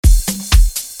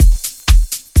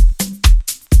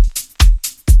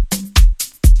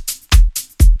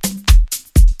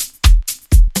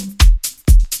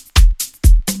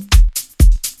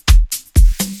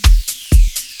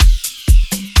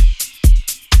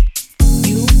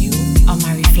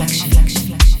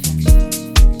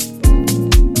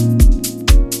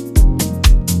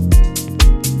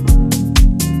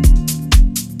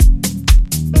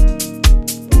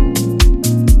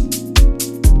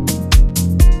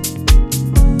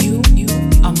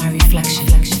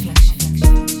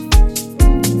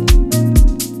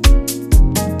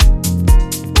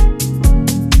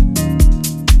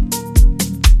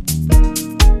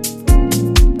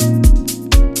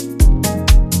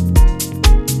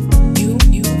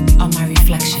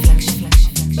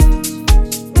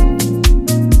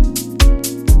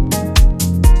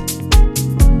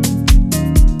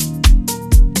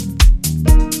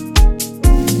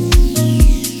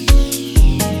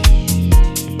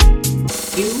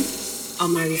You are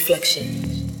my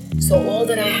reflection. So all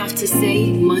that I have to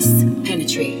say must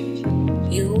penetrate.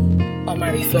 You are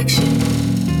my reflection.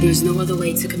 There's no other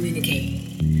way to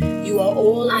communicate. You are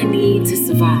all I need to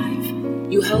survive.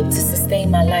 You help to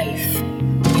sustain my life.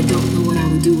 I don't know what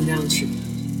I would do without you.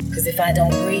 Cause if I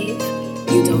don't breathe,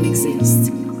 you don't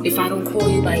exist. If I don't call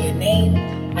you by your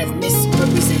name, I've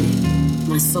misrepresented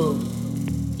my soul.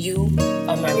 You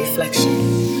are my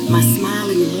reflection. My smile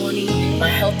in the morning, my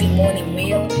healthy morning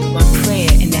meal, my prayer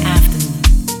in the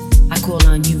afternoon. I call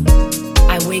on you.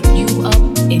 I wake you up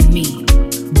in me.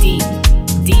 Deep,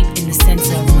 deep in the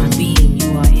center of my being,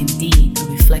 you are indeed a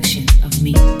reflection of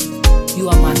me. You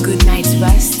are my good night's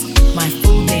rest, my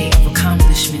full day of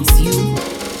accomplishments. You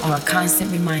are a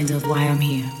constant reminder of why I'm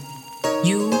here.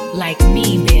 You, like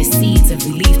me, bear seeds of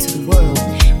relief to the world.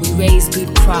 We raise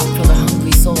good crop for the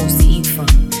hungry souls to eat from.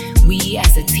 We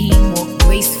as a team walk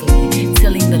gracefully,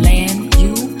 tilling the land.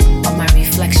 You are my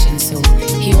reflection, so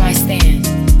here I stand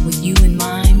with you in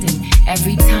mind. And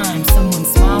every time someone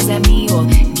smiles at me or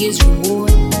gives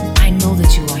reward, I know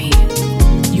that you are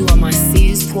here. You are my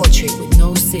seer's portrait with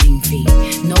no sitting fee.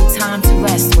 No time to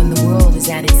rest when the world is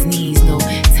at its knees. No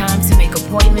time to make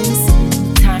appointments,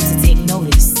 time to take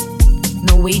notice.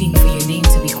 No waiting for your name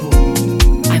to be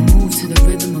called. I move to the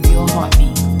rhythm of your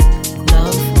heartbeat.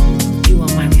 Love, you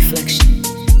are my reflection.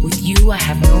 With you I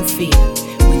have no fear.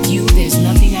 With you there's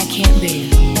nothing I can't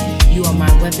bear. You are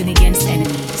my weapon against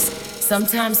enemies.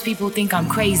 Sometimes people think I'm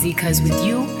crazy, cause with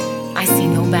you I see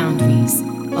no boundaries.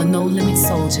 A no-limit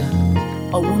soldier.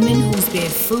 A woman who's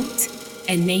bared fruit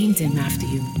and named him after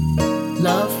you.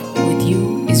 Love with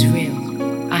you is real.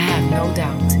 I have no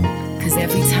doubt. Cause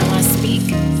every time I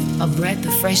speak, a breath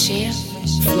of fresh air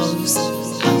flows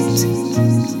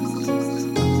out.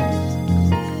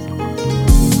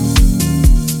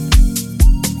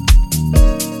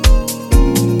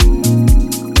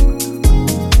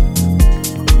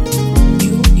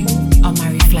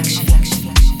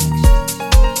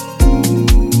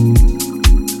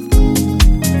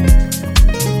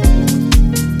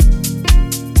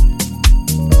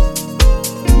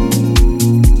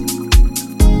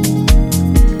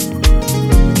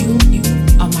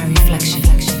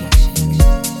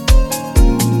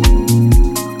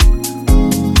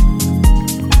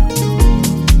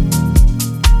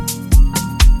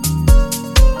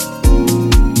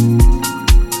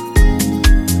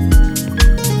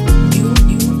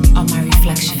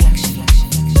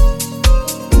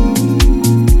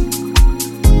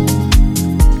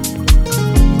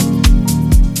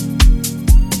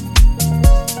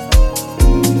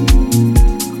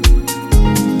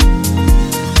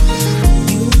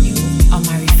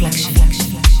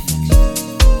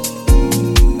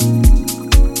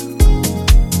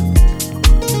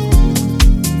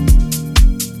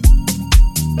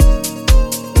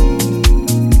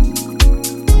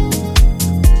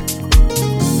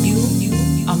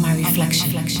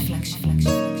 Reflection.